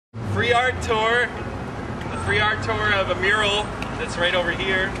free art tour. The free art tour of a mural that's right over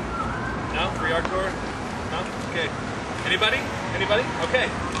here. No? Free art tour? No? Okay. Anybody? Anybody? Okay.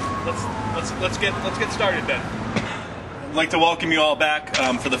 Let's get started then. I'd like to welcome you all back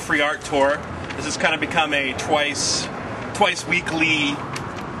for the free art tour. This has kind of become a twice weekly,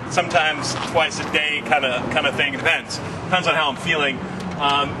 sometimes twice a day kind of thing. Depends on how I'm feeling.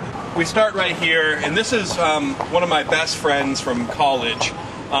 We start right here, and this is one of my best friends from college.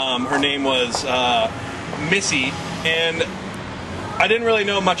 Her name was Missy, and I didn't really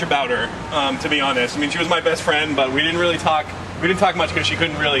know much about her, to be honest. I mean, she was my best friend, but we didn't really talk. We didn't talk much because she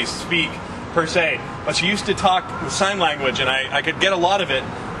couldn't really speak per se. But she used to talk with sign language, and I could get a lot of it.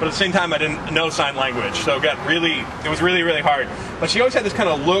 But at the same time, I didn't know sign language, so it was really hard. But she always had this kind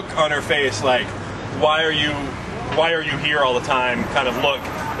of look on her face, like, why are you here all the time kind of look.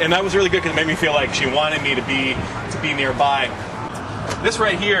 And that was really good because it made me feel like she wanted me to be nearby. This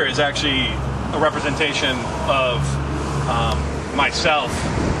right here is actually a representation of myself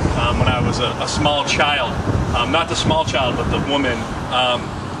when I was a small child. Not the small child, but the woman.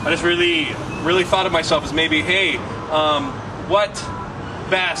 I just really thought of myself as maybe, hey, what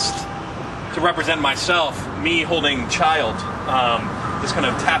best to represent myself, me holding child, just kind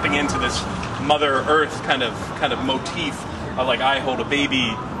of tapping into this Mother Earth kind of motif of like I hold a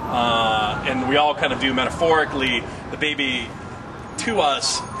baby, and we all kind of do metaphorically. The baby to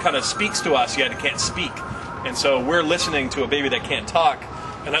us kind of speaks to us, yet it can't speak, and so we're listening to a baby that can't talk,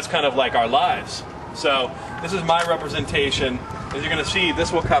 and that's kind of like our lives. So this is my representation. As you're going to see,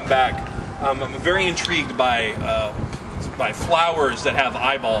 this will come back. I'm very intrigued by flowers that have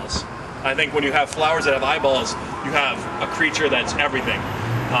eyeballs. I think when you have flowers that have eyeballs, you have a creature that's everything.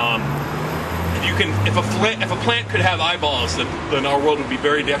 If a plant could have eyeballs, then our world would be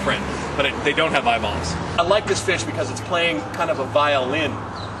very different. But they don't have eyeballs. I like this fish because it's playing kind of a violin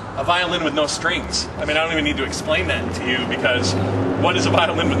with no strings. I mean, I don't even need to explain that to you because what is a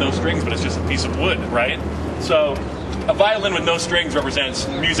violin with no strings? But it's just a piece of wood, right? So a violin with no strings represents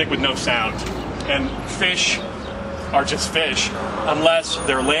music with no sound, and fish are just fish unless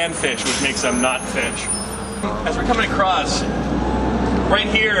they're land fish, which makes them not fish. As we're coming across, right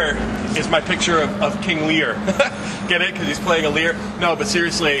here is my picture of King Lear. Get it? Because he's playing a lyre? No, but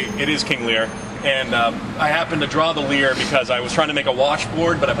seriously, it is King Lear. And I happened to draw the lyre because I was trying to make a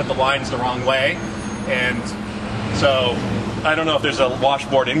washboard, but I put the lines the wrong way. And so I don't know if there's a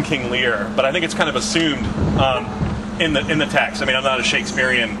washboard in King Lear, but I think it's kind of assumed in the text. I mean, I'm not a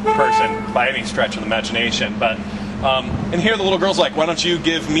Shakespearean person by any stretch of the imagination, but and here the little girl's like, why don't you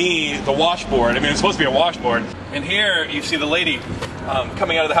give me the washboard? I mean, it's supposed to be a washboard. And here you see the lady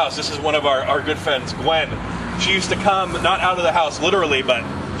coming out of the house. This is one of our good friends, Gwen. She used to come, not out of the house literally, but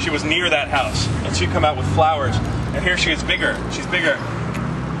she was near that house. And she'd come out with flowers. And here she is bigger. She's bigger.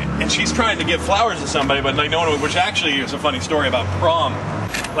 And she's trying to give flowers to somebody, but like no one, which actually is a funny story about prom.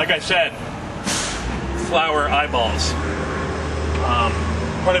 Like I said, flower eyeballs.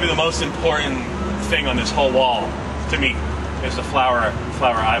 Probably the most important thing on this whole wall to me is the flower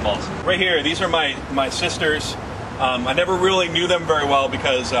eyeballs. Right here, these are my sisters. I never really knew them very well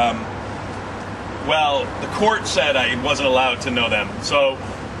because, well, the court said I wasn't allowed to know them. So,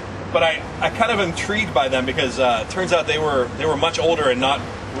 but I kind of intrigued by them because it turns out they were much older and not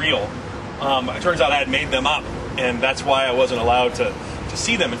real. It turns out I had made them up, and that's why I wasn't allowed to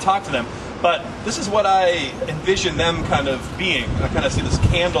see them and talk to them. But this is what I envision them kind of being. I kind of see this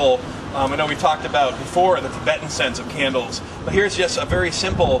candle. I know we talked about before the Tibetan sense of candles, but here's just a very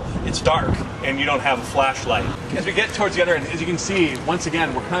simple, it's dark, and you don't have a flashlight. As we get towards the other end, as you can see, once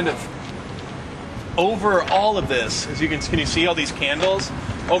again, we're kind of over all of this. As you can you see all these candles?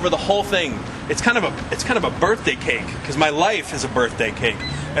 Over the whole thing. It's kind of a birthday cake, because my life is a birthday cake.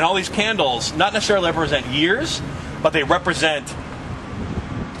 And all these candles, not necessarily represent years, but they represent,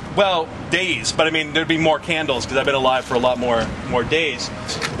 well, days, but I mean, there'd be more candles because I've been alive for a lot more days.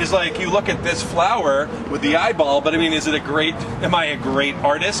 It's like you look at this flower with the eyeball, but I mean, am I a great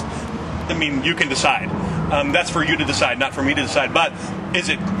artist? I mean, you can decide. That's for you to decide, not for me to decide. But is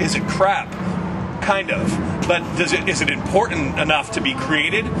it crap? Kind of. But is it important enough to be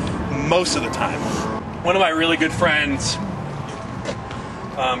created? Most of the time. One of my really good friends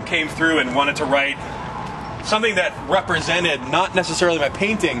came through and wanted to write something that represented not necessarily my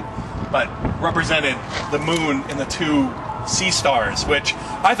painting, but represented the moon and the two sea stars, which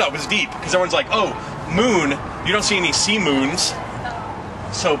I thought was deep, because everyone's like, oh, moon, you don't see any sea moons,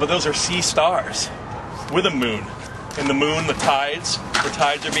 so, but those are sea stars with a moon. And the moon, the tides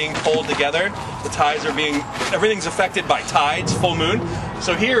are being pulled together, everything's affected by tides, full moon.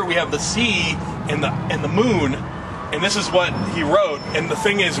 So here we have the sea and the moon And this is what he wrote. And the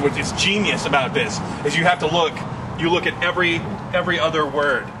thing is, what is genius about this is you have to look. You look at every other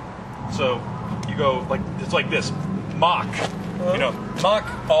word. So you go like it's like this. Mock. You know, mock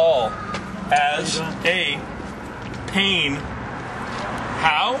all as a pain.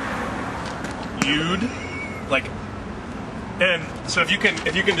 How? You'd like. And so if you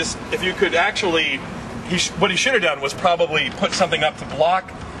could actually, what he should have done was probably put something up to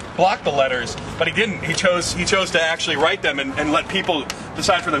block the letters, but he didn't. He chose to actually write them and let people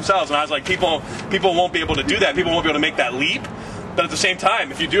decide for themselves. And I was like, people won't be able to do that. People won't be able to make that leap. But at the same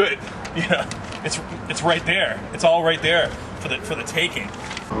time, if you do it, you know, it's right there. It's all right there for the taking.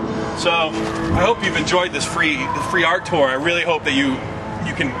 So I hope you've enjoyed this free art tour. I really hope that you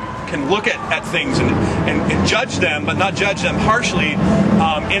can look at things and judge them, but not judge them harshly,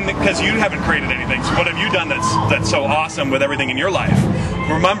 because you haven't created anything. So what have you done that's so awesome with everything in your life?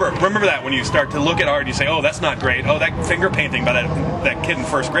 Remember that when you start to look at art, you say, oh, that's not great. Oh, that finger painting by that kid in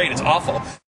first grade, it's awful.